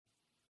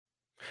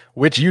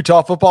Which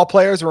Utah football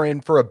players were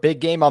in for a big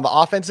game on the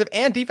offensive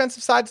and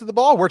defensive sides of the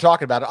ball? We're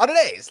talking about it on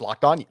today's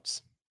Locked On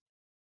Utes.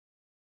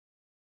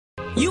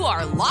 You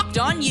are Locked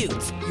On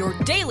Utes, your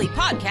daily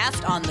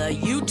podcast on the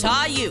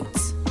Utah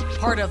Utes.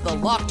 Part of the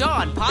Locked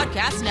On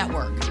Podcast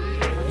Network.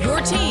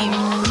 Your team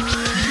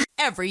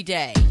every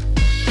day.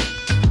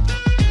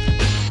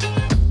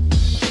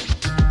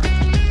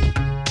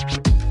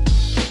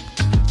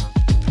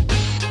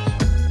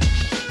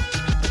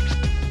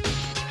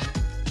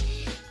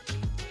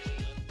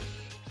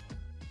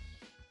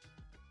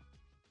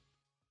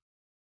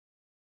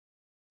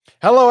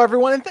 Hello,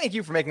 everyone, and thank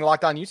you for making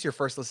Locked On Utes your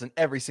first listen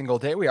every single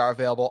day. We are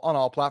available on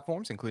all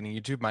platforms, including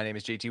YouTube. My name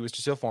is JT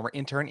Wistersill, former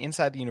intern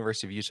inside the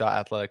University of Utah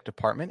Athletic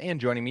Department, and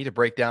joining me to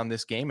break down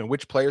this game and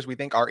which players we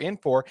think are in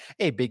for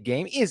a big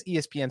game is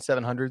ESPN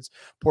 700's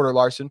Porter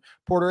Larson.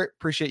 Porter,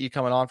 appreciate you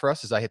coming on for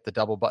us as I hit the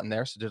double button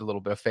there, so did a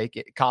little bit of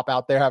fake cop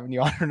out there having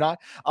you on or not.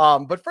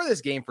 But for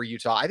this game for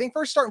Utah, I think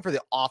first starting for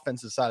the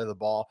offensive side of the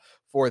ball,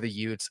 for the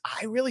Utes,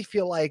 I really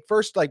feel like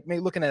first, maybe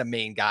looking at a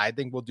main guy, I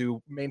think we'll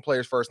do main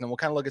players first, and then we'll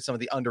kind of look at some of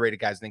the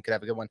underrated guys I think could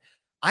have a good one.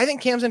 I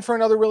think Cam's in for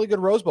another really good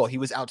Rose Bowl. He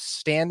was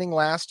outstanding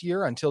last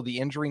year until the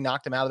injury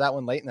knocked him out of that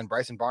one late. And then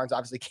Bryson Barnes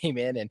obviously came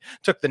in and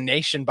took the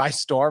nation by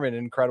storm in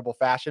an incredible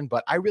fashion.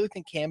 But I really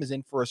think Cam is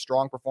in for a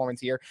strong performance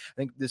here. I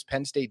think this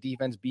Penn State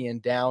defense being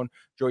down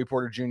Joey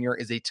Porter Jr.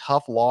 is a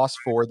tough loss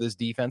for this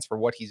defense for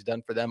what he's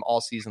done for them all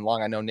season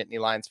long. I know Nittany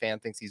Lions fan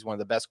thinks he's one of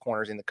the best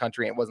corners in the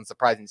country. And it wasn't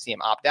surprising to see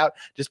him opt out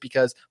just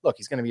because, look,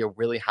 he's going to be a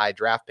really high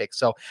draft pick.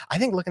 So I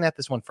think looking at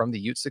this one from the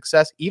Utes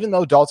success, even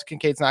though Dalton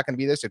Kincaid's not going to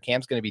be there, so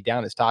Cam's going to be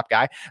down as top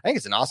guy, I think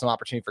it's an awesome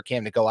opportunity for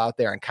Cam to go out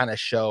there and kind of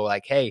show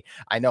like, hey,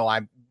 I know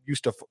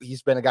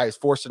he's been a guy who's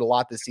forced it a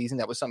lot this season.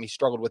 That was something he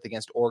struggled with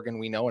against Oregon,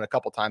 we know, and a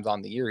couple times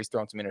on the year he's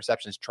thrown some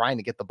interceptions trying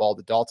to get the ball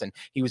to Dalton.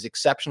 He was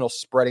exceptional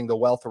spreading the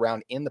wealth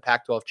around in the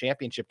Pac-12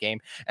 championship game,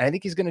 and I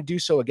think he's going to do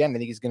so again. I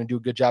think he's going to do a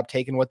good job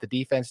taking what the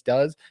defense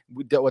does,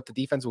 what the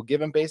defense will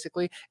give him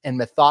basically, and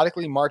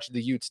methodically march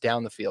the Utes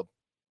down the field.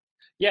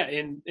 Yeah,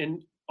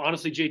 and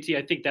honestly, JT,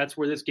 I think that's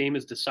where this game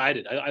is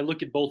decided. I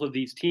look at both of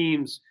these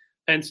teams,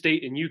 Penn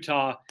State and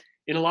Utah,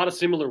 in a lot of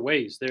similar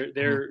ways.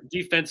 They're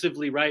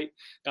defensively, right,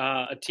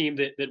 a team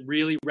that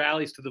really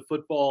rallies to the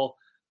football,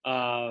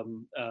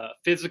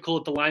 physical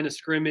at the line of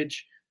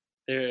scrimmage.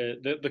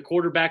 The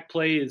quarterback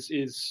play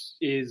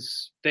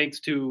is thanks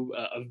to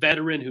a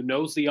veteran who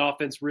knows the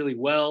offense really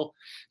well.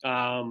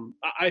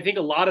 I think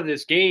a lot of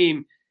this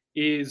game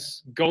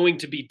is going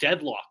to be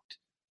deadlocked.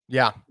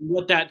 Yeah.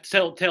 What that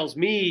tells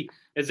me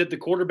is that the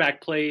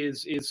quarterback play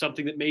is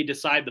something that may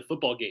decide the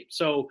football game.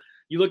 So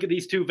you look at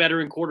these two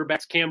veteran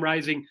quarterbacks. Cam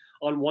Rising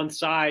on one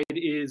side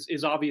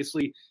is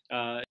obviously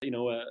the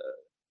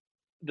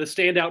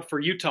standout for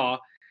Utah,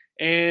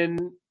 and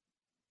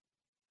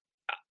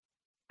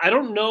I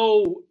don't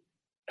know,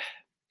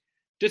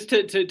 just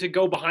to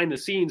go behind the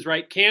scenes,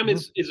 right? Cam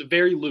is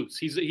very loose.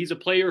 He's a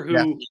player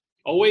who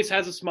always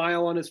has a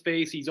smile on his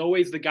face. He's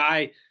always the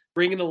guy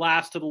bringing the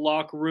laughs to the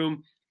locker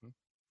room.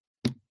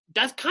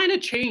 That's kind of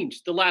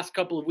changed the last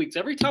couple of weeks.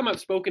 Every time I've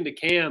spoken to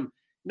Cam,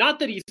 not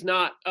that he's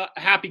not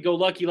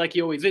happy-go-lucky like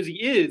he always is.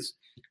 He is,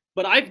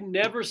 but I've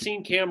never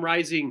seen Cam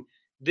Rising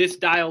this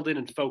dialed in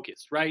and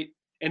focused, right?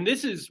 And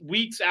this is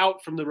weeks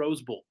out from the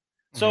Rose Bowl.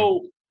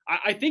 So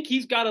I think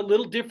he's got a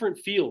little different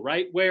feel,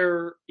 right,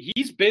 where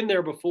he's been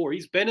there before.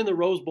 He's been in the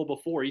Rose Bowl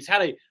before. He's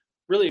had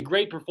a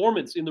great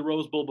performance in the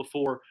Rose Bowl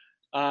before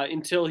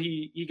until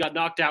he got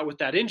knocked out with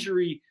that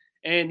injury.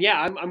 And,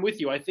 yeah, I'm with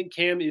you. I think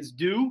Cam is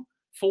due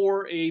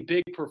for a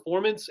big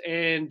performance.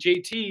 And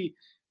JT,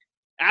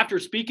 after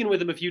speaking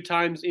with him a few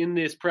times in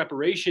this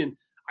preparation,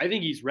 I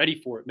think he's ready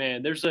for it,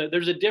 man. There's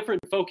a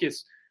different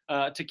focus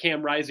to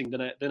Cam Rising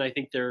than I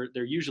think there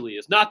usually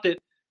is. Not that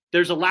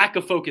there's a lack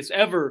of focus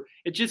ever.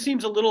 It just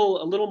seems a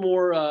little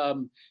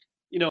more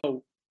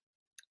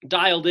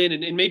dialed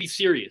in and maybe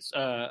serious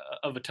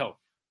of a tone.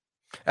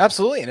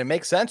 Absolutely. And it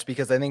makes sense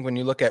because I think when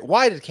you look at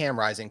why did Cam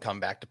Rising come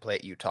back to play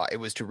at Utah, it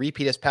was to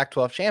repeat as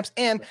Pac-12 champs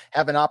and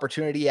have an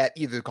opportunity at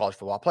either the college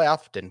football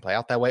playoff, didn't play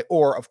out that way,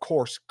 or of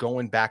course,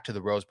 going back to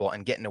the Rose Bowl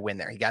and getting a win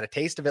there. He got a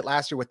taste of it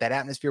last year with that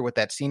atmosphere, what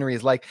that scenery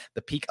is like,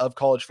 the peak of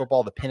college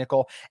football, the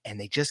pinnacle, and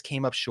they just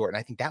came up short. And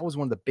I think that was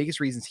one of the biggest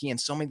reasons he and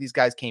so many of these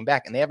guys came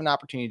back, and they have an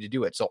opportunity to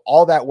do it. So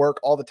all that work,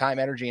 all the time,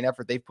 energy, and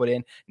effort they've put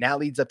in now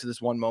leads up to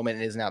this one moment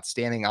and is an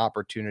outstanding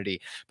opportunity.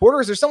 Porter,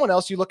 is there someone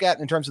else you look at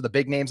in terms of the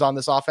big names on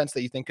this offense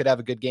that you think could have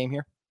a good game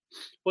here?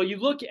 Well, you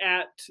look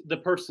at the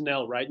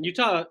personnel, right? And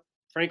Utah,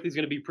 frankly, is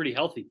going to be pretty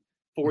healthy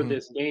for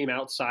this game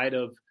outside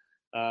of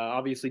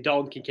obviously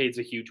Dalton Kincaid's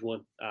a huge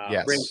one.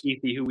 Yes. Brandon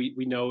Keithy, who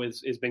we know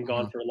has been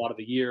gone for a lot of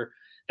the year.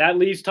 That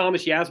leaves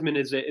Thomas Yasmin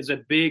is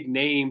a big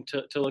name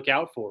to look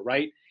out for,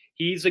 right?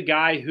 He's a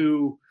guy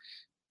who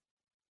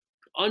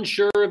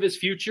unsure of his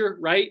future,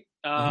 right?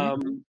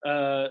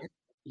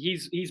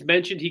 He's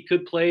mentioned he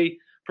could play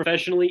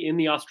professionally in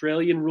the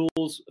Australian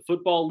Rules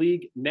Football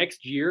League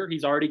next year.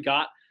 He's already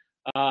got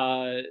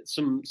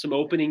some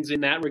openings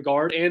in that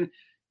regard. And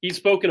he's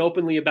spoken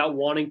openly about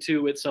wanting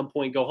to at some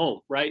point go home,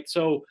 right?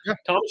 So Yeah.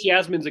 Thomas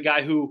Yasmin's a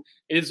guy who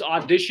is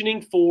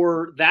auditioning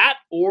for that,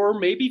 or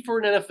maybe for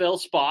an NFL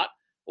spot,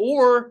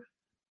 or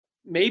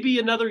maybe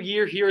another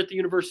year here at the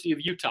University of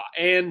Utah.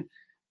 And,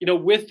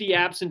 with the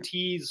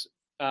absentees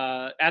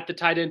at the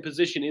tight end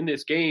position in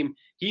this game,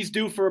 he's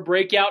due for a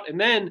breakout. And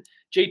then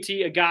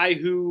JT, a guy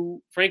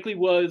who frankly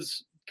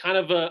was kind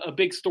of a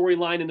big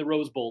storyline in the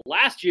Rose Bowl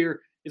last year,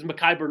 is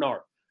Mekhi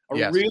Bernard,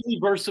 a really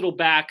versatile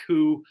back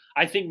who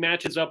I think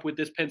matches up with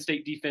this Penn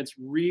State defense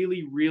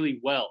really, really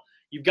well.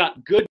 You've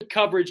got good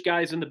coverage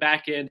guys in the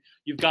back end.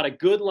 You've got a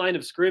good line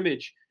of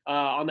scrimmage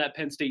on that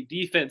Penn State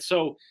defense.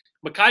 So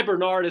Mekhi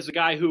Bernard is a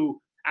guy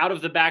who out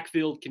of the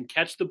backfield can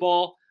catch the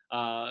ball,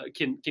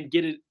 can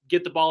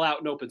get the ball out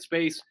in open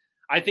space.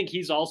 I think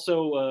he's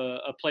also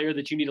a player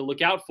that you need to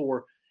look out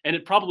for. And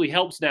it probably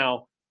helps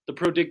now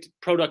the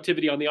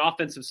productivity on the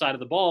offensive side of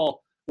the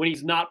ball when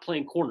he's not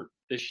playing corner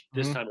this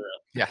time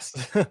around. Yes,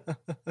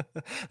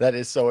 that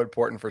is so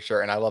important for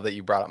sure. And I love that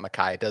you brought up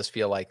Mekhi. It does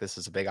feel like this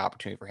is a big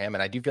opportunity for him.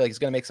 And I do feel like he's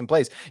going to make some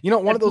plays.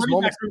 One of those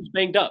moments.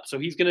 Banged up. So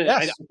he's going to,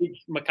 I think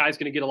Mekhi's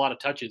going to get a lot of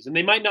touches. And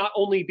they might not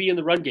only be in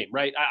the run game,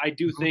 right? I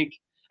do think,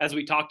 as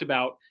we talked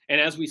about, and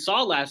as we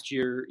saw last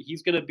year,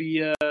 he's going to be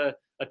a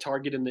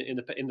target in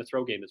the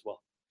throw game as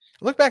well.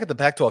 Look back at the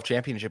Pac-12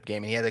 championship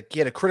game, and he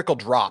had a critical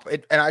drop.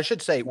 And I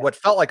should say what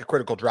felt like a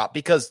critical drop,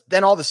 because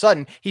then all of a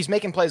sudden he's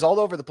making plays all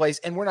over the place,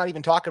 and we're not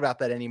even talking about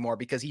that anymore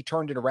because he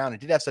turned it around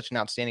and did have such an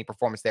outstanding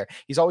performance there.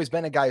 He's always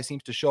been a guy who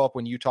seems to show up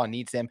when Utah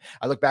needs him.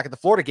 I look back at the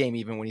Florida game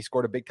even when he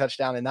scored a big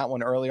touchdown in that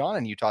one early on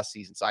in Utah's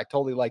season. So I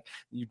totally like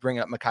you bring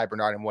up Mekhi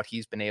Bernard and what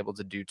he's been able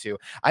to do too.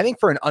 I think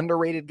for an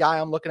underrated guy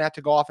I'm looking at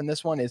to go off in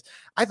this one is,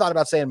 I thought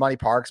about saying Money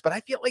Parks, but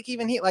I feel like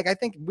even I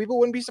think people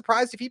wouldn't be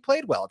surprised if he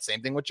played well. It's the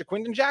same thing with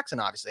Jaquindon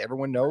Jackson, obviously.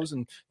 Everyone knows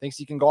and thinks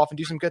he can go off and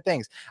do some good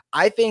things.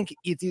 I think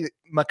it's either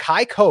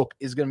Makai Cope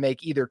is going to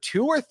make either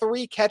 2 or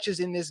 3 catches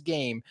in this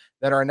game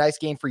that are a nice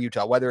game for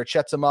Utah, whether it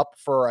sets them up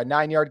for a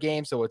 9-yard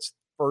game, so it's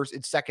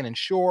second and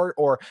short,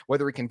 or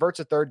whether he converts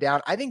a third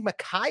down. I think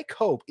Makai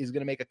Cope is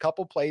going to make a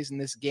couple plays in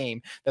this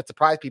game that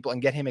surprise people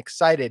and get him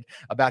excited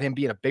about him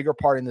being a bigger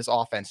part in this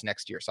offense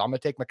next year. So I'm going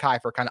to take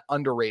Makai for a kind of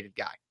underrated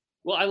guy.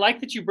 Well, I like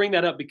that you bring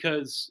that up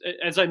because,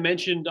 as I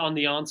mentioned on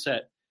the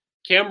onset,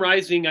 Cam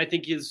Rising, I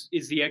think, is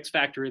the X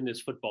factor in this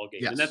football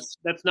game. Yes. And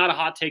that's not a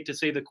hot take to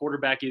say the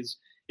quarterback is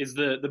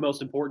the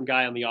most important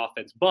guy on the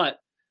offense. But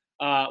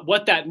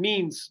what that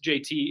means,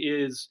 JT,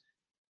 is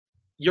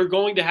you're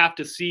going to have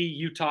to see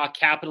Utah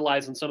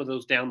capitalize on some of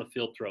those down the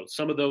field throws,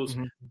 some of those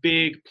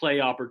big play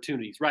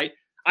opportunities, right?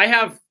 I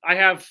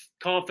have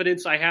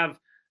confidence. I have,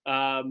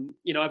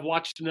 I've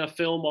watched enough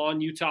film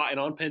on Utah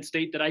and on Penn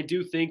State that I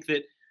do think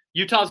that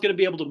Utah's going to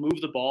be able to move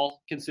the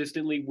ball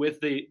consistently with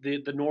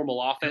the normal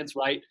offense,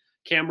 right?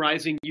 Cam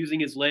Rising using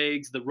his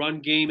legs, the run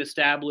game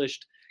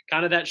established,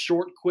 kind of that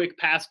short, quick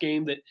pass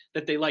game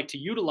that they like to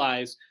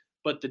utilize.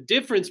 But the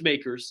difference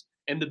makers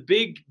and the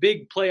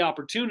big play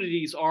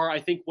opportunities are, I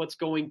think, what's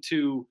going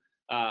to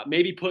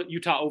maybe put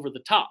Utah over the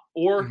top,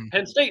 or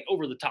Penn State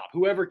over the top,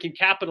 whoever can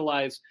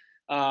capitalize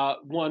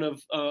one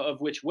of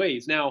which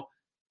ways. Now,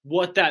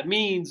 what that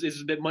means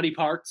is that Money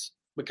Parks,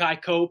 Makai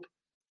Cope,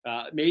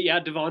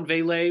 Devon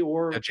Vele,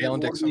 or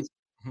Jalen Dixon.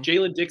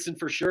 Jalen Dixon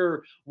for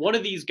sure. One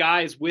of these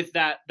guys with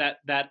that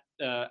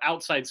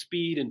outside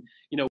speed and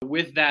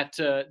with that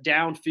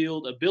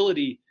downfield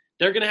ability,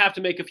 they're going to have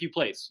to make a few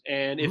plays.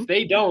 And if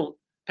they don't,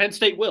 Penn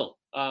State will.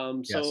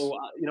 So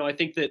I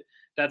think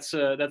that's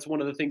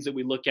one of the things that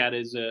we look at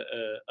as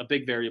a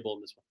big variable in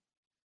this one.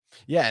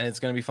 Yeah, and it's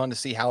going to be fun to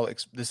see how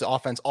this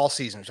offense all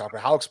season,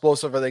 how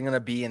explosive are they going to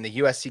be? In the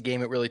USC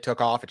game, it really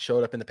took off. It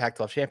showed up in the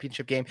Pac-12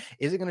 championship game.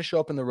 Is it going to show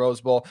up in the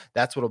Rose Bowl?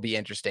 That's what will be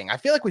interesting. I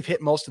feel like we've hit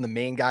most of the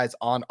main guys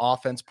on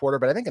offense, Porter,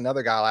 but I think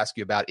another guy I'll ask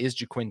you about is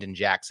Jaquindon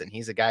Jackson.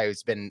 He's a guy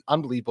who's been an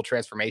unbelievable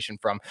transformation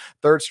from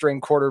third-string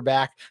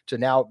quarterback to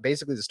now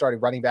basically the starting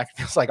running back. It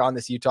feels like on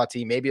this Utah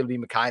team. Maybe it'll be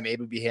Makai, maybe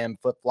it'll be him,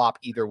 flip-flop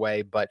either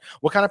way. But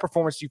what kind of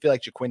performance do you feel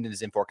like Jaquindon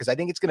is in for? Because I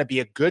think it's going to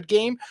be a good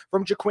game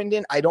from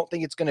Jaquindon. I don't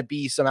think it's going to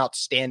be some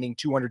outstanding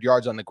 200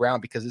 yards on the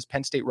ground, because this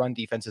Penn State run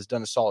defense has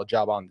done a solid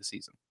job on the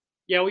season.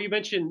 Yeah, well, you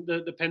mentioned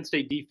the Penn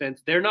State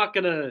defense. They're not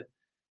gonna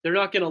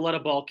let a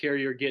ball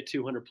carrier get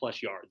 200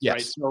 plus yards,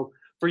 right? So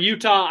for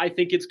Utah, I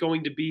think it's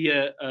going to be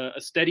a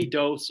steady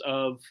dose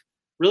of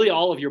really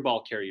all of your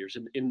ball carriers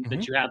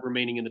that you have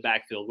remaining in the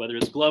backfield, whether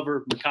it's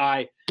Glover,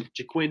 Makai,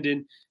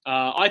 Jaquindon.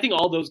 I think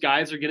all those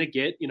guys are going to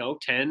get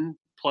 10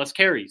 plus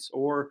carries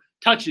or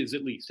touches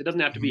at least. It doesn't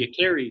have to be a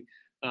carry,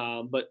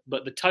 but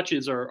the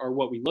touches are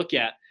what we look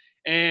at.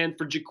 And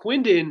for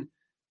Jaquindon,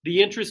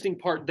 the interesting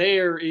part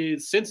there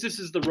is, since this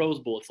is the Rose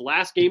Bowl, it's the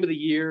last game of the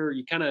year,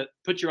 you kind of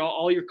put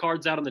all your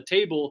cards out on the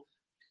table.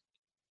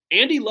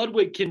 Andy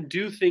Ludwig can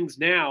do things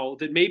now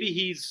that maybe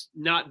he's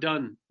not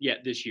done yet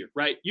this year,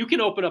 right? You can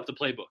open up the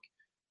playbook.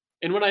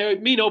 And when I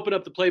mean open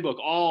up the playbook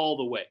all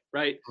the way,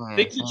 right?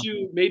 Things that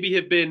you maybe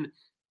have been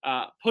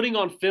putting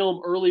on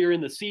film earlier in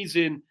the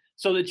season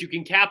so that you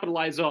can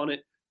capitalize on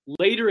it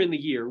later in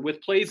the year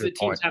with plays that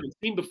teams haven't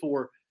seen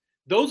before.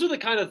 those are the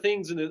kind of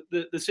things in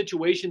the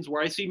situations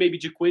where I see maybe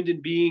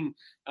Jaquindon being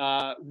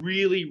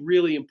really,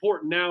 really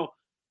important. Now,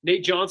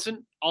 Nate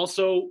Johnson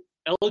also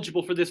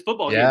eligible for this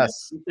football game.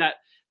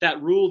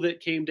 That rule that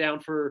came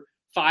down for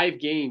 5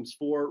 games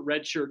for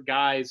redshirt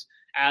guys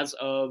as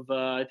of,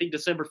 I think,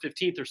 December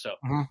 15th or so.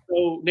 Mm-hmm.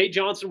 So Nate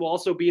Johnson will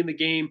also be in the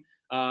game.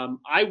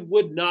 I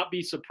would not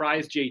be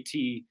surprised,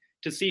 JT,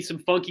 to see some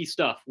funky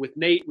stuff with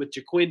Nate, with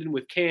Jaquindon,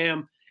 with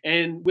Cam,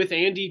 and with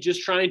Andy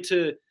just trying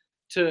to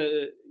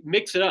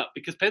mix it up,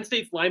 because Penn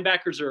State's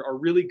linebackers are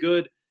really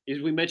good.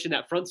 As we mentioned,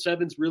 that front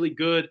seven's really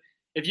good.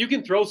 If you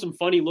can throw some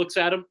funny looks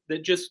at them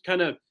that just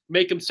kind of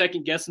make them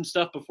second guess some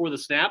stuff before the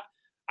snap,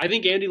 I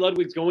think Andy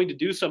Ludwig's going to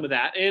do some of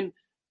that. And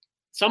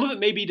some of it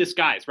may be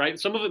disguised, right?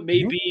 Some of it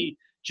may be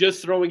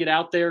just throwing it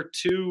out there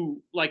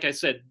to, like I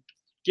said,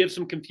 give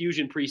some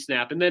confusion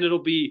pre-snap, and then it'll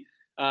be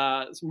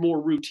some more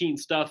routine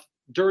stuff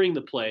during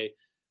the play.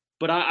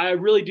 But I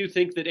really do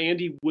think that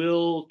Andy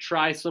will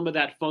try some of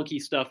that funky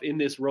stuff in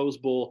this Rose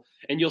Bowl.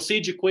 And you'll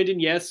see Jaquindon,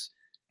 yes,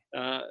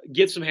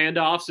 get some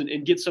handoffs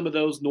and get some of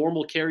those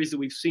normal carries that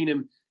we've seen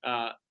him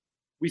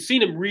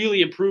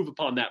really improve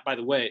upon that, by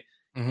the way.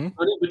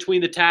 Running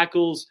between the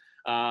tackles,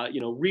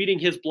 reading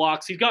his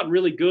blocks. He's gotten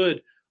really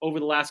good over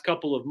the last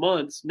couple of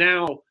months.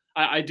 Now,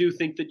 I do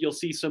think that you'll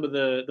see some of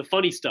the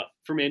funny stuff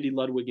from Andy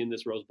Ludwig in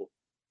this Rose Bowl.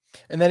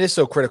 And that is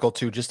so critical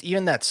too. Just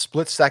even that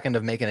split second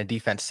of making a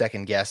defense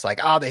second guess, like,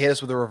 they hit us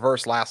with a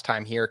reverse last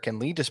time here, can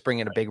lead to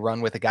springing a big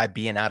run with a guy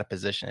being out of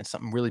position. It's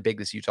something really big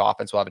this Utah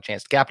offense will have a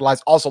chance to capitalize.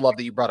 Also love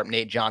that you brought up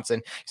Nate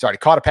Johnson. He's already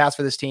caught a pass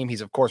for this team.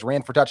 He's, of course,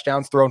 ran for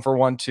touchdowns, thrown for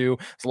 1, 2.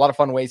 There's a lot of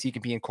fun ways he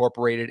can be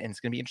incorporated, and it's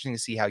going to be interesting to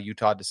see how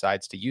Utah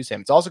decides to use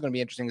him. It's also going to be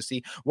interesting to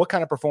see what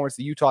kind of performance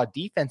the Utah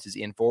defense is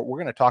in for. We're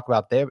going to talk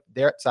about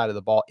their side of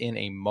the ball in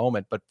a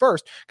moment. But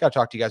first, got to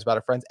talk to you guys about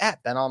our friends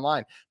at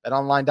BetOnline.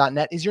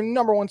 BetOnline.net is your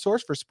number one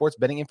source for sports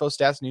betting info,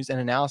 stats, news, and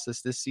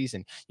analysis this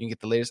season. You can get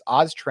the latest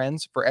odds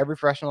trends for every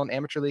professional and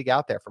amateur league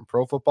out there, from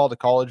pro football to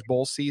college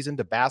bowl season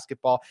to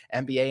basketball,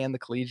 NBA, and the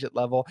collegiate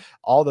level.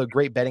 All the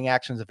great betting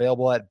actions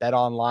available at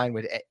BetOnline,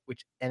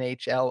 which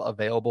NHL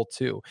available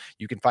too.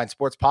 You can find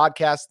sports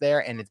podcasts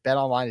there, and it's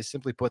BetOnline is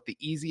simply put the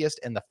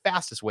easiest and the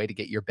fastest way to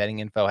get your betting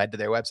info. Head to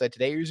their website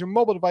today or use your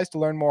mobile device to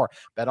learn more.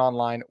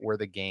 BetOnline, where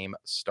the game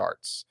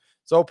starts.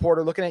 So,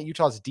 Porter, looking at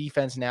Utah's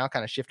defense now,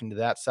 kind of shifting to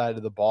that side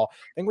of the ball, I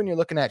think when you're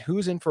looking at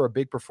who's in for a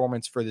big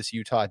performance for this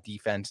Utah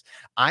defense,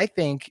 I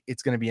think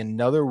it's going to be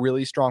another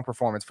really strong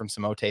performance from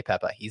Simote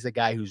Pepa. He's a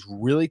guy who's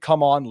really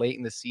come on late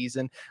in the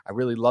season. I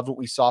really loved what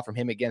we saw from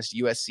him against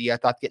USC. I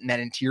thought getting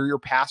that interior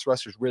pass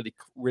rush was really,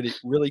 really,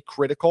 really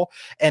critical.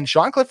 And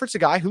Sean Clifford's a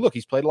guy who, look,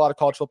 he's played a lot of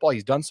college football.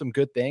 He's done some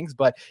good things,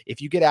 but if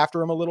you get after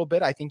him a little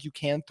bit, I think you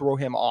can throw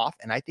him off.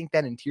 And I think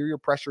that interior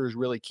pressure is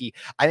really key.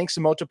 I think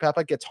Simote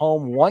Pepa gets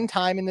home one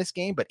time in this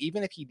game, but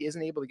even if he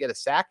isn't able to get a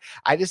sack,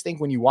 I just think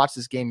when you watch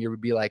this game, you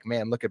would be like,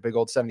 man, look at big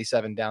old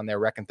 77 down there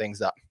wrecking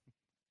things up.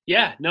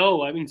 Yeah,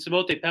 no, I mean,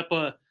 Simote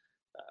Pepa,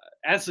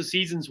 as the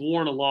season's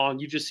worn along,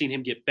 you've just seen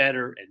him get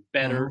better and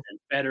better and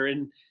better.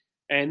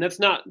 And that's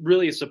not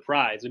really a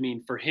surprise. I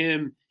mean, for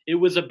him, it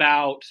was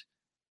about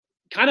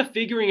kind of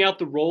figuring out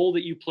the role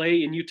that you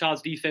play in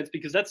Utah's defense,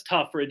 because that's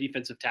tough for a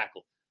defensive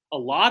tackle. A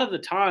lot of the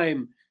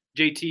time,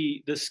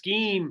 JT, the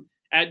scheme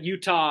at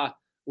Utah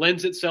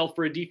lends itself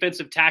for a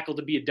defensive tackle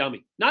to be a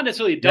dummy. Not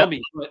necessarily a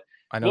dummy, but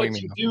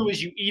what you do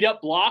is you eat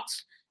up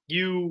blocks,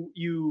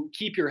 you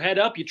keep your head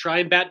up, you try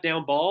and bat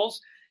down balls,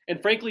 and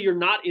frankly, you're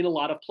not in a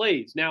lot of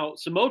plays. Now,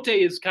 Simote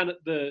is kind of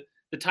the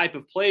type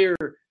of player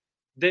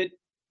that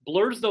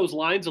blurs those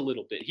lines a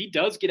little bit. He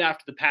does get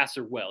after the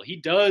passer well. He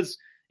does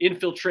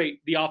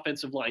infiltrate the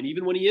offensive line.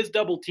 Even when he is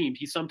double teamed,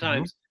 he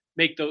sometimes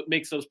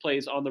makes those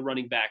plays on the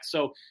running back.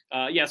 So,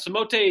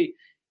 Simote,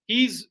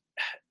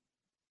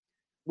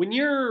 when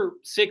you're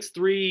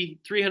 6'3",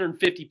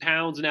 350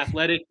 pounds and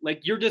athletic,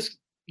 like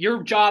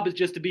your job is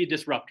just to be a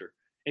disruptor.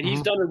 And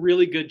he's done a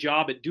really good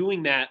job at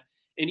doing that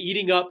and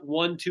eating up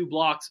 1-2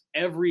 blocks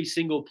every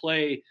single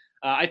play.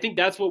 I think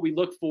that's what we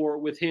look for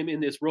with him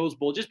in this Rose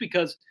Bowl, just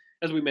because,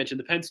 as we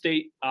mentioned, the Penn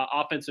State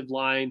offensive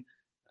line,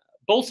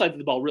 both sides of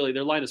the ball, really,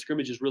 their line of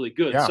scrimmage is really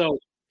good. Yeah. So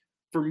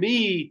for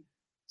me,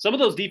 some of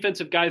those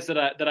defensive guys that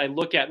I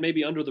look at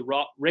maybe under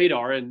the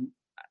radar, and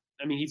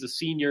I mean, he's a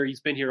senior. He's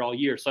been here all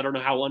year, so I don't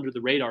know how under the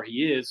radar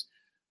he is.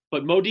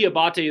 But Mo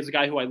Diabate is a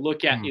guy who I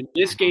look at in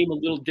this game a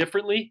little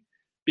differently,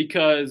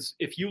 because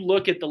if you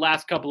look at the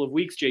last couple of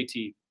weeks,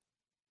 JT,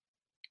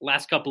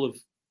 last couple of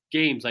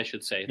games, I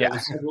should say, that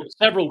was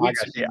several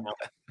weeks ago now.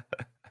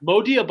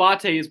 Mo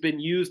Diabate has been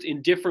used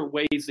in different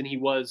ways than he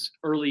was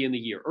early in the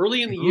year.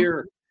 Early in the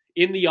year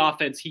in the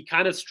offense, he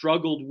kind of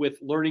struggled with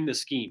learning the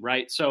scheme,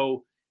 right?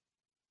 So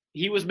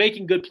he was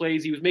making good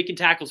plays. He was making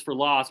tackles for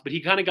loss, but he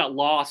kind of got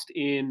lost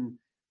in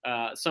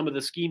some of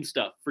the scheme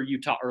stuff for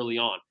Utah early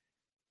on.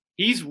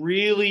 He's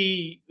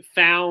really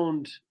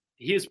found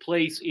his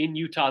place in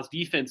Utah's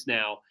defense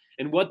now.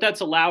 And what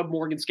that's allowed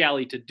Morgan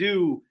Scalley to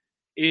do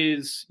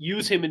is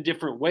use him in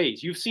different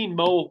ways. You've seen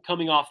Mo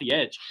coming off the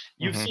edge.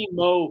 You've seen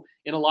Mo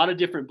in a lot of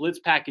different blitz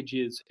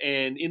packages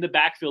and in the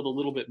backfield a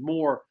little bit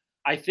more.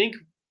 I think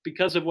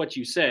because of what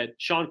you said.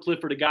 Sean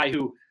Clifford, a guy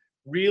who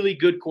really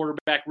good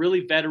quarterback,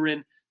 really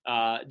veteran,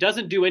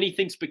 doesn't do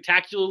anything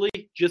spectacularly,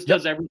 just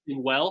does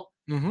everything well.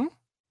 Mm-hmm.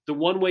 The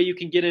one way you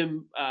can get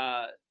him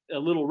a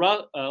little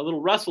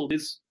rustled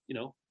is,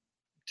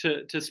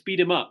 to speed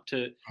him up,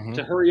 to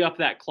hurry up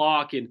that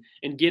clock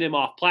and get him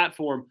off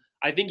platform.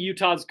 I think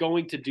Utah's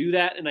going to do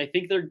that, and I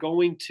think they're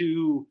going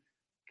to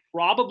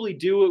probably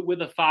do it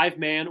with a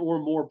 5-man or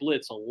more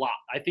blitz a lot.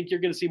 I think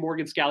you're going to see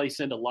Morgan Scalley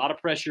send a lot of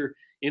pressure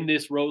in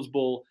this Rose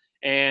Bowl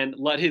and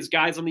let his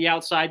guys on the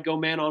outside go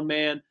man on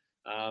man,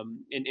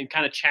 and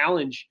kind of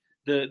challenge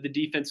the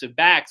defensive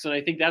backs. And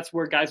I think that's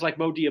where guys like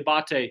Mo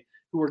Diabate,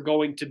 who are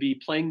going to be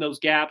playing those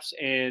gaps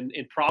and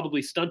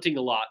probably stunting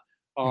a lot,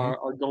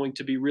 are going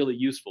to be really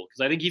useful,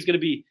 because I think he's going to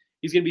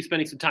be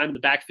spending some time in the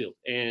backfield,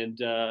 and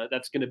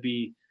that's going to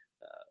be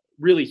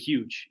really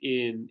huge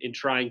in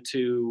trying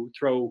to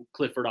throw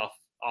Clifford off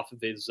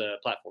of his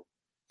platform.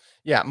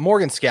 Yeah,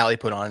 Morgan Scalley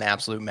put on an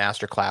absolute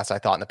masterclass, I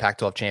thought, in the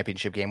Pac-12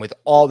 championship game with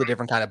all the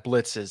different kind of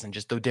blitzes and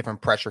just the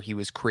different pressure he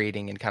was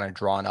creating and kind of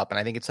drawing up. And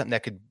I think it's something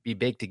that could be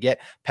big to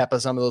get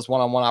Pepa some of those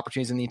one-on-one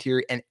opportunities in the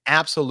interior, and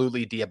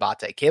absolutely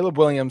Diabate. Caleb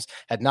Williams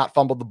had not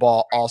fumbled the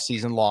ball all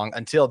season long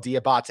until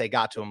Diabate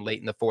got to him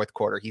late in the fourth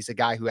quarter. He's a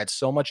guy who had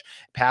so much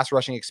pass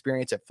rushing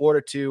experience at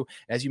Florida too.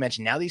 And as you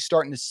mentioned, now that he's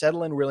starting to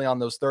settle in really on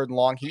those 3rd and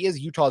long. He is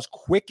Utah's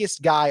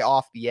quickest guy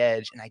off the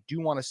edge, and I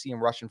do want to see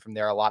him rushing from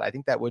there a lot. I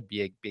think that would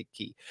be a big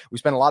key. We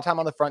spent a lot of time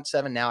on the front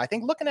 7 now. I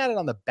think looking at it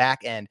on the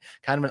back end,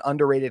 kind of an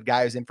underrated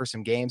guy who's in for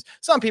some games.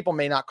 Some people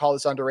may not call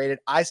this underrated.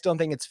 I still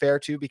think it's fair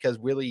to, because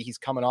really he's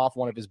coming off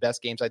one of his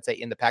best games, I'd say,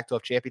 in the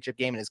Pac-12 championship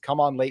game, and has come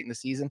on late in the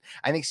season.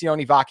 I think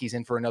Sione Vaki's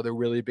in for another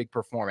really big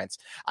performance.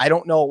 I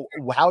don't know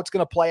how it's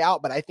going to play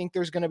out, but I think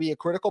there's going to be a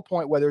critical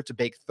point, whether it's a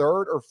big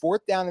 3rd or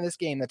 4th down in this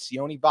game, that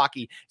Sione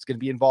Vaki is going to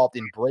be involved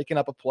in breaking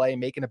up a play,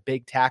 making a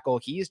big tackle.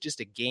 He is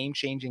just a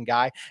game-changing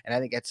guy, and I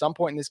think at some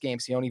point in this game,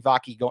 Sione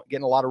Vaki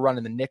getting a lot of run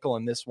in the nickel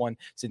in this one,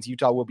 since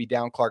Utah will be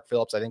down Clark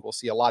Phillips. I think we'll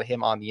see a lot of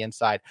him on the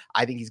inside.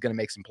 I think he's going to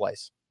make some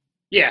plays.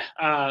 Yeah.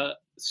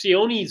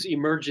 Sione's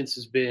emergence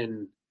has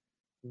been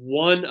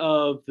one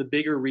of the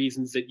bigger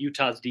reasons that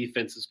Utah's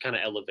defense is kind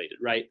of elevated,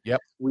 right? Yep.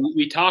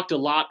 We talked a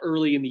lot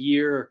early in the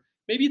year.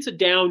 Maybe it's a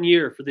down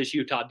year for this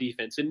Utah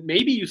defense. And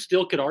maybe you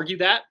still could argue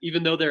that,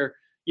 even though they're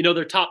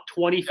top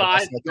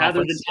 25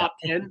 rather than top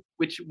 10,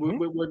 which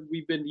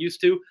we've been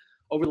used to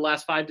over the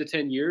last 5 to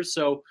 10 years.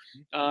 So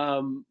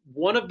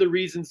one of the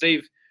reasons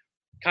they've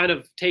kind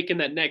of taken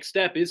that next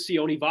step is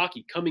Sione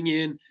Vaki coming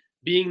in,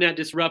 being that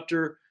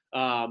disruptor.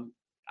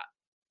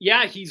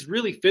 He's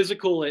really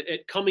physical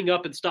at coming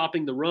up and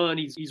stopping the run.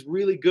 He's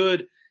really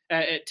good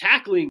at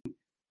tackling.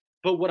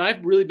 But what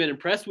I've really been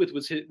impressed with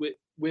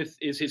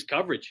is his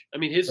coverage. I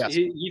mean,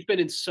 he's been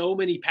in so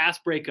many pass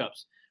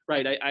breakups,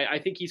 right? I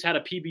think he's had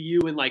a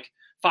PBU in like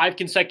 5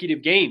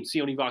 consecutive games,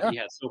 Sione Vaki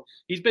has. So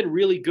he's been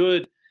really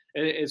good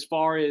as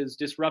far as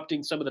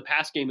disrupting some of the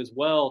pass game as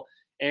well.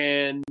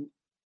 And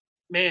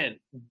man,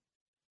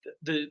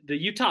 the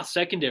Utah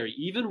secondary,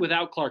 even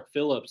without Clark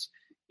Phillips,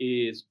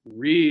 is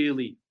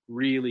really,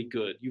 really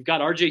good. You've got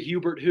RJ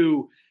Hubert,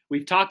 who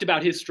we've talked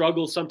about his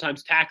struggles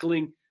sometimes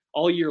tackling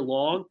all year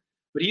long,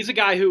 but he's a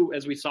guy who,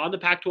 as we saw in the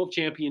Pac-12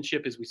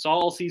 championship, as we saw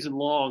all season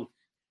long,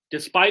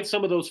 despite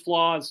some of those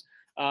flaws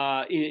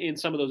in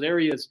some of those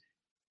areas,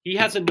 he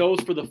has a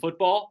nose for the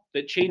football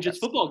that changes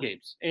football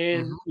games.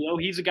 And,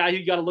 he's a guy who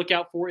you got to look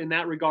out for in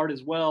that regard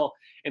as well.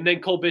 And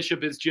then Cole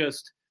Bishop is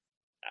just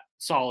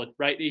solid,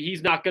 right?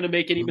 He's not going to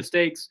make any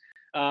mistakes.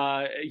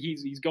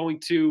 He's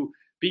going to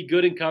be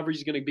good in coverage.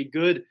 He's going to be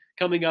good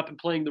coming up and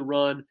playing the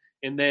run.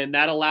 And then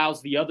that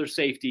allows the other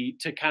safety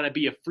to kind of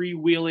be a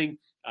freewheeling,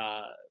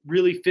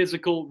 really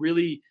physical,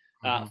 really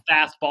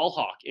fast ball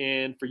hawk.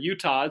 And for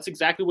Utah, it's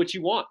exactly what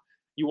you want.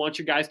 You want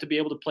your guys to be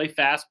able to play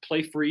fast,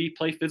 play free,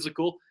 play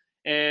physical.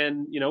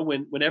 And,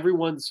 when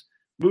everyone's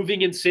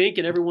moving in sync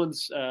and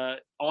everyone's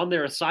on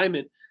their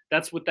assignment,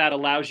 that's what that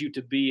allows you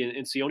to be.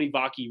 And Sione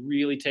Vaki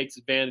really takes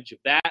advantage of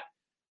that.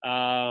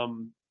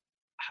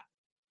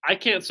 I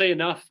can't say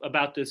enough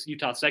about this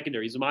Utah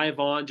secondary. Zemaiah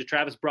Vaughn,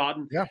 Travis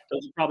Broughton,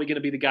 those are probably going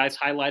to be the guys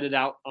highlighted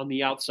out on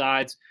the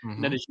outsides.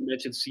 And then, as you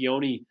mentioned,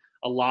 Sione,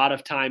 a lot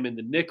of time in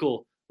the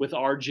nickel with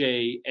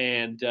RJ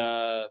and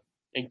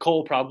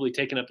Cole probably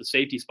taking up the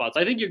safety spots.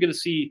 I think you're going to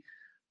see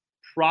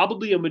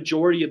probably a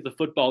majority of the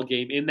football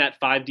game in that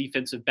 5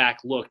 defensive back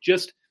look.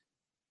 Just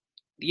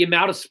the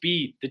amount of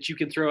speed that you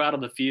can throw out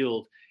on the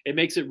field, it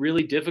makes it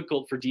really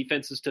difficult for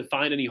defenses to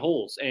find any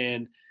holes.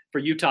 And for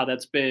Utah,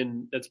 that's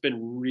been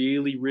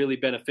really, really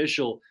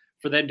beneficial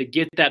for them to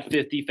get that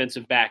 5th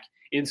defensive back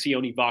in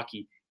Sione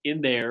Vaki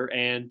in there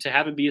and to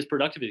have him be as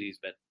productive as he's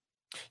been.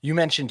 You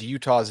mentioned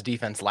Utah's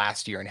defense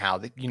last year and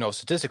how,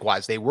 statistic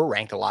wise, they were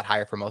ranked a lot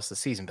higher for most of the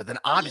season, but then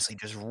obviously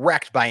just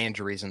wrecked by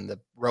injuries in the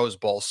Rose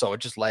Bowl. So it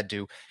just led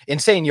to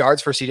insane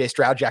yards for CJ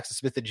Stroud, Jackson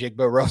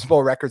Smith-Njigba, Rose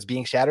Bowl records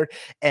being shattered.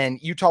 And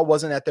Utah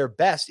wasn't at their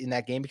best in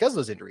that game because of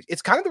those injuries.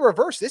 It's kind of the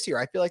reverse this year.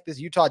 I feel like this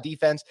Utah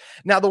defense.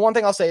 Now, the one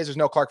thing I'll say is there's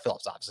no Clark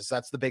Phillips, obviously. So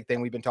that's the big thing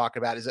we've been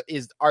talking about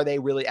is are they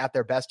really at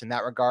their best in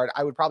that regard?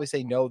 I would probably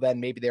say no, then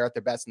maybe they're at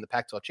their best in the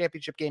Pac-12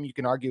 championship game. You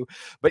can argue.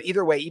 But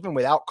either way, even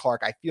without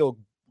Clark, I feel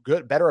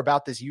better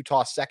about this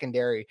Utah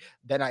secondary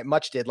than I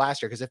much did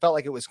last year, because it felt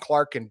like it was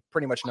Clark and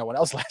pretty much no one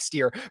else last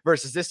year,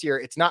 versus this year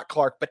it's not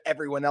Clark, but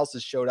everyone else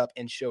has showed up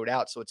and showed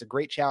out. So it's a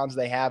great challenge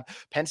they have.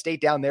 Penn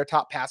State down their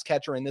top pass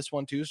catcher in this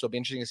one too, so it'll be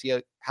interesting to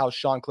see how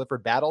Sean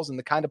Clifford battles and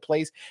the kind of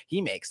plays he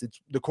makes.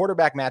 It's the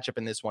quarterback matchup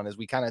in this one, as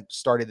we kind of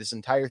started this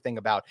entire thing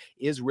about,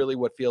 is really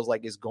what feels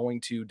like is going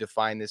to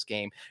define this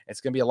game.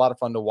 It's going to be a lot of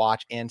fun to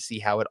watch and see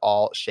how it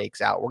all shakes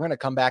out. We're going to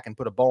come back and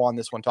put a bow on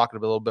this one, talking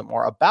a little bit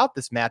more about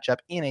this matchup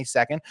in a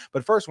second.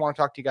 But first, I want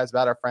to talk to you guys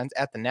about our friends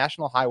at the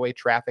National Highway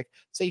Traffic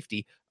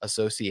Safety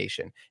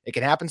Association. It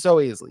can happen so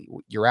easily.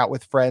 You're out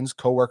with friends,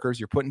 coworkers,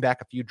 you're putting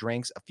back a few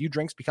drinks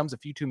becomes a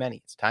few too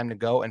many. It's time to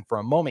go. And for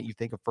a moment, you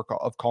think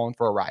of calling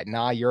for a ride.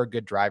 Nah, you're a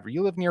good driver.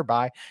 You live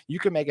nearby. You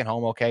can make it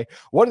home okay.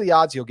 What are the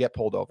odds you'll get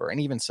pulled over? And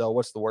even so,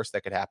 what's the worst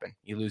that could happen?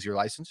 You lose your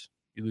license.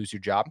 You lose your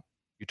job.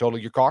 You total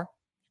your car.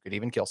 Could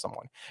even kill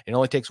someone. It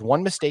only takes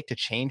one mistake to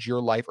change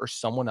your life or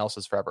someone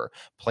else's forever.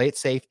 Play it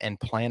safe and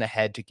plan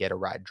ahead to get a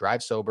ride.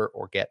 Drive sober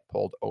or get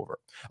pulled over.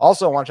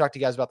 Also, I want to talk to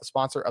you guys about the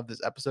sponsor of this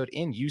episode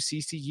in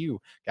UCCU.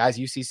 Guys,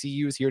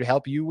 UCCU is here to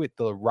help you with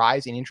the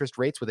rise in interest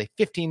rates with a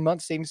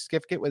 15-month savings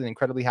certificate with an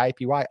incredibly high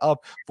APY of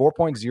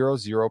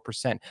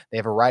 4.00%. They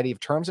have a variety of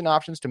terms and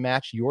options to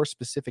match your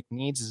specific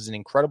needs. This is an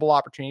incredible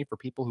opportunity for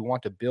people who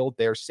want to build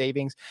their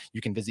savings. You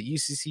can visit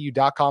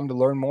UCCU.com to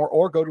learn more,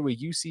 or go to a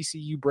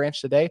UCCU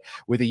branch today.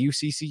 With a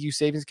UCCU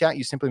savings account,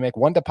 you simply make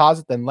one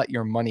deposit, then let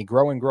your money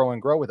grow and grow and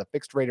grow with a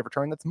fixed rate of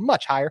return that's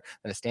much higher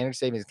than a standard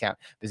savings account.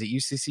 Visit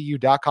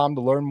UCCU.com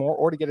to learn more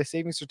or to get a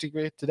savings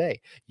certificate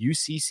today.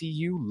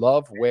 UCCU,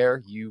 love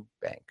where you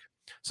bank.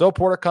 So,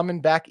 Porter,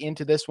 coming back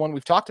into this one,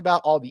 we've talked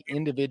about all the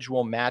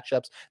individual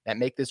matchups that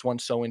make this one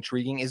so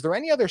intriguing. Is there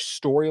any other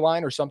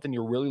storyline or something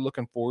you're really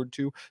looking forward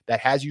to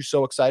that has you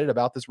so excited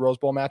about this Rose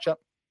Bowl matchup?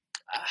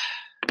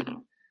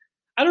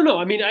 I don't know.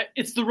 I mean,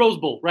 it's the Rose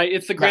Bowl, right?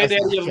 It's the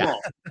granddaddy of them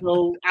all.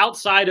 So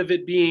outside of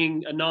it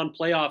being a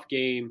non-playoff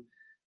game,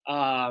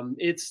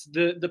 it's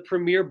the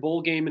premier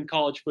bowl game in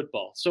college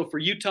football. So for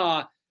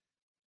Utah,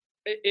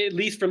 at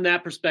least from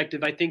that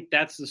perspective, I think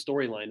that's the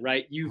storyline,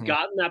 right? You've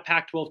gotten that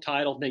Pac-12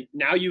 title.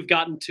 Now you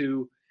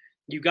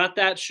got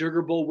that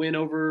Sugar Bowl win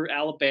over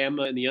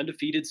Alabama in the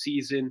undefeated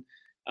season.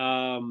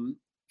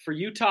 For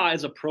Utah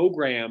as a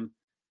program,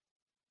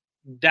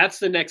 that's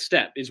the next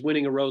step, is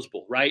winning a Rose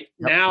Bowl, right?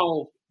 Yep.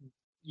 Now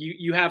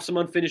you have some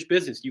unfinished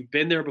business. You've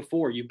been there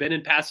before. You've been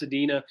in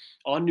Pasadena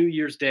on New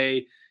Year's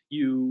Day.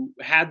 You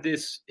had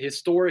this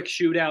historic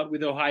shootout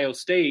with Ohio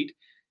State.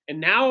 And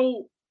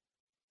now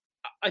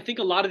I think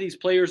a lot of these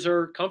players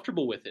are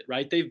comfortable with it,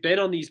 right? They've been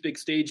on these big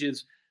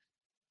stages,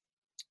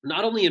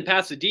 not only in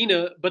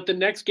Pasadena, but the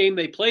next game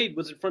they played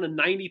was in front of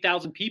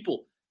 90,000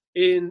 people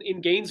in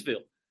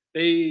Gainesville.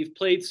 They've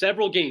played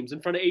several games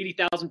in front of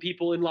 80,000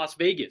 people in Las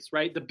Vegas,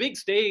 right? The big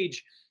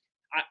stage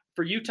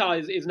for Utah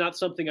is not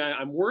something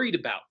I'm worried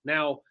about.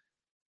 Now,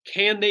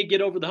 can they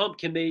get over the hump?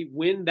 Can they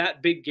win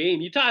that big game?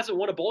 Utah hasn't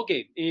won a bowl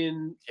game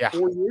in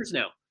 4 years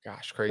now.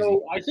 Gosh, crazy.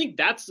 So I think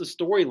that's the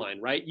storyline,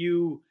 right?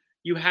 You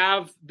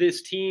have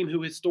this team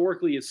who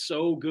historically is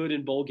so good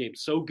in bowl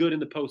games, so good in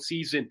the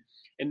postseason,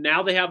 and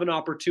now they have an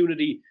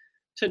opportunity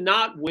to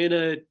not win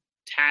a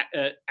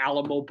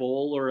Alamo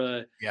Bowl or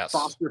a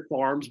Foster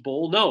Farms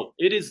Bowl. No,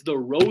 it is the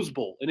Rose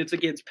Bowl, and it's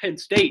against Penn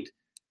State.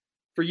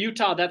 For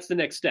Utah, that's the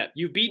next step.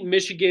 You've beaten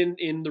Michigan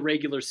in the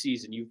regular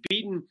season. You've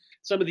beaten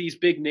some of these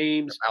big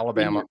names,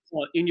 Alabama,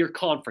 in your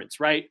conference,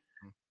 right?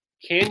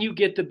 Can you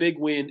get the big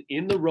win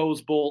in the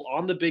Rose Bowl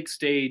on the big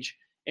stage?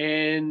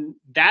 And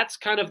that's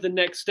kind of the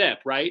next step,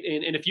 right?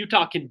 And if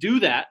Utah can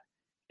do that,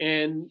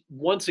 and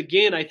once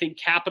again, I think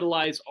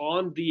capitalize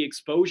on the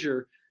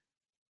exposure,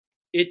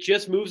 it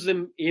just moves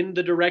them in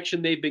the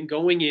direction they've been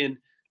going in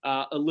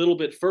a little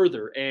bit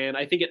further. And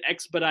I think it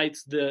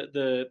expedites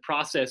the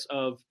process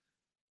of,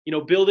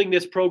 building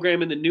this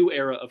program in the new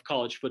era of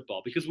college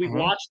football, because we've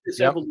watched this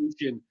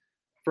evolution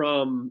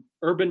from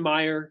Urban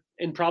Meyer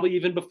and probably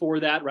even before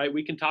that, right?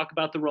 We can talk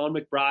about the Ron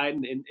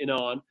McBride and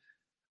on,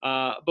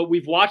 but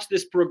we've watched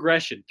this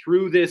progression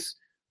through this,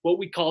 what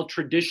we call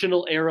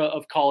traditional era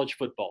of college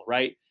football,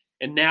 right?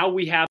 And now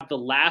we have the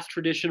last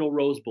traditional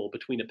Rose Bowl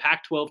between the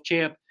Pac-12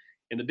 champ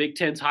and the Big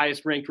Ten's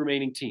highest ranked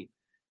remaining team.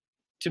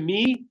 To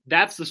me,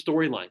 that's the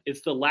storyline.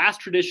 It's the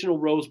last traditional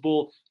Rose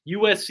Bowl.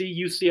 USC,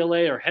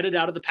 UCLA are headed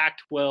out of the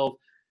Pac-12.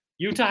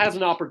 Utah has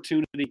an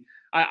opportunity,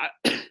 I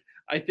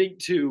think,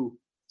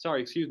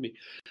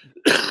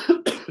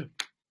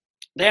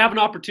 they have an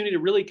opportunity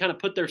to really kind of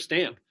put their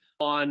stamp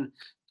on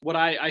what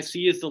I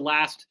see as the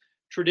last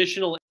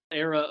traditional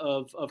era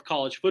of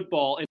college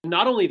football. And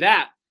not only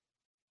that,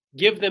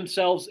 give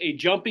themselves a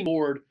jumping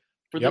board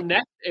for the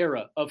next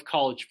era of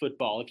college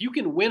football. If you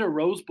can win a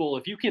Rose Bowl,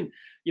 if you can,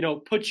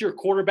 put your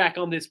quarterback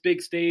on this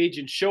big stage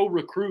and show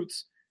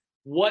recruits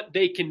what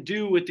they can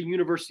do at the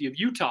University of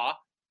Utah,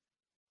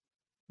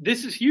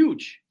 this is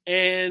huge.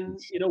 And,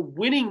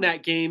 winning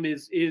that game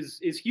is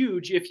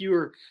huge. If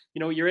you're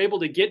able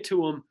to get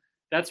to them,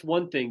 that's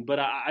one thing. But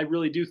I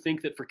really do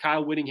think that for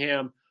Kyle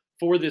Whittingham,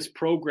 for this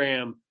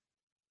program,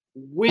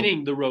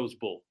 winning the Rose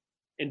Bowl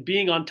and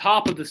being on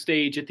top of the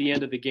stage at the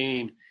end of the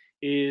game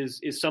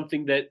is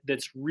something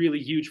that's really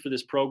huge for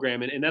this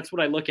program. And that's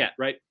what I look at,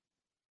 right?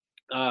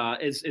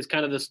 As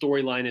kind of the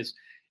storyline is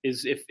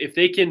if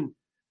they can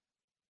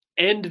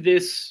end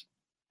this,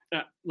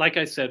 like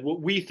I said,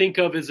 what we think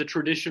of as a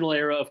traditional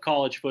era of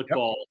college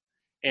football,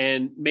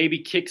 and maybe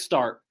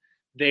kickstart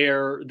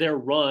their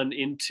run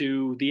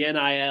into the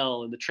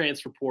NIL and the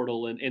transfer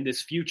portal and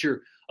this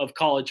future of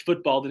college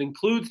football that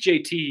includes,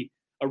 JT,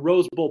 a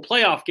Rose Bowl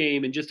playoff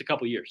game in just a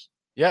couple years.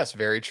 Yes,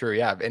 very true.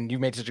 Yeah. And you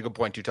made such a good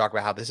point to talk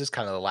about how this is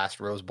kind of the last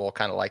Rose Bowl,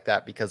 kind of like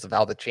that, because of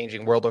how the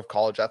changing world of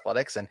college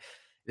athletics. And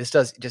this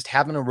does, just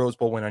having a Rose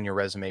Bowl win on your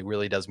resume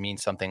really does mean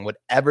something.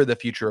 Whatever the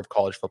future of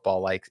college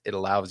football likes, it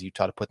allows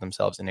Utah to put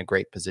themselves in a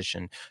great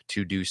position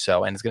to do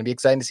so. And it's going to be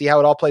exciting to see how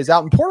it all plays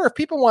out. And Porter, if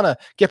people want to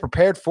get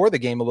prepared for the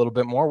game a little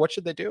bit more, what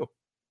should they do?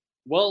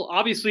 Well,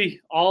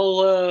 obviously,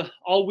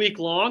 all week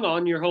long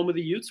on your home of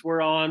the Utes,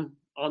 we're on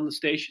the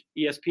station,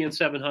 ESPN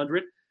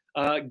 700.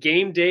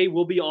 Game day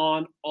will be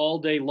on all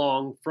day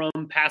long from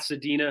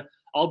Pasadena.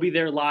 I'll be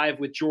there live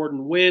with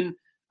Jordan Wynn.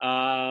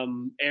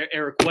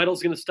 Eric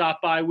Weddle's going to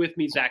stop by with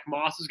me. Zach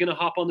Moss is going to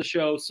hop on the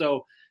show.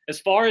 So as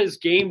far as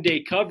game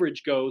day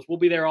coverage goes, we'll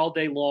be there all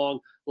day long,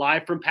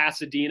 live from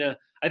Pasadena.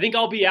 I think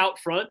I'll be out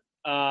front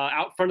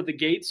of the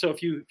gate. So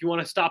if you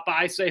want to stop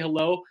by, say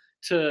hello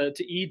to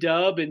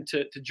E-Dub and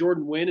to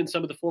Jordan Wynn and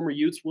some of the former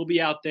Utes, we'll be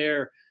out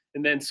there.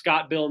 And then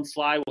Scott, Bill, and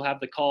Sly will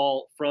have the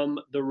call from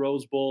the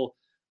Rose Bowl.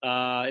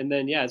 And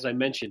then, as I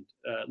mentioned,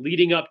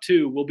 leading up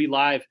to, we'll be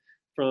live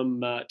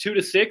from 2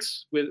 to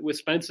 6 with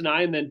Spence and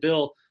I, and then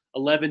Bill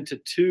 11 to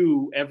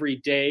 2 every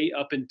day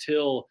up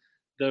until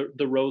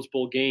the Rose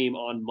Bowl game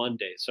on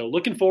Monday. So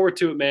looking forward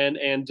to it, man,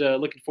 and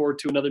looking forward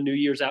to another New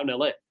Year's out in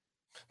LA.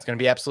 It's going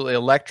to be absolutely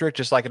electric,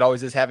 just like it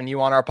always is having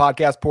you on our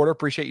podcast, Porter.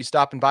 Appreciate you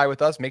stopping by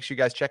with us. Make sure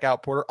you guys check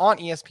out Porter on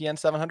ESPN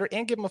 700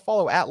 and give him a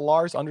follow at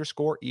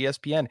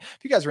Lars_ESPN. If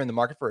you guys are in the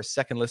market for a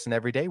second listen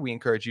every day, we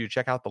encourage you to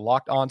check out the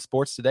Locked On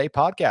Sports Today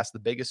podcast. The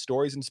biggest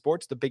stories in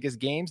sports, the biggest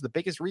games, the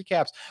biggest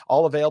recaps,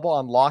 all available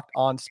on Locked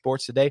On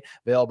Sports Today,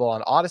 available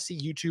on Odyssey,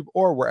 YouTube,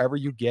 or wherever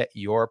you get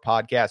your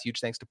podcast. Huge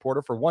thanks to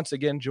Porter for once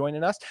again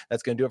joining us.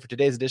 That's going to do it for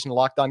today's edition of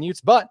Locked On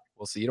Utes, but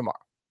we'll see you tomorrow.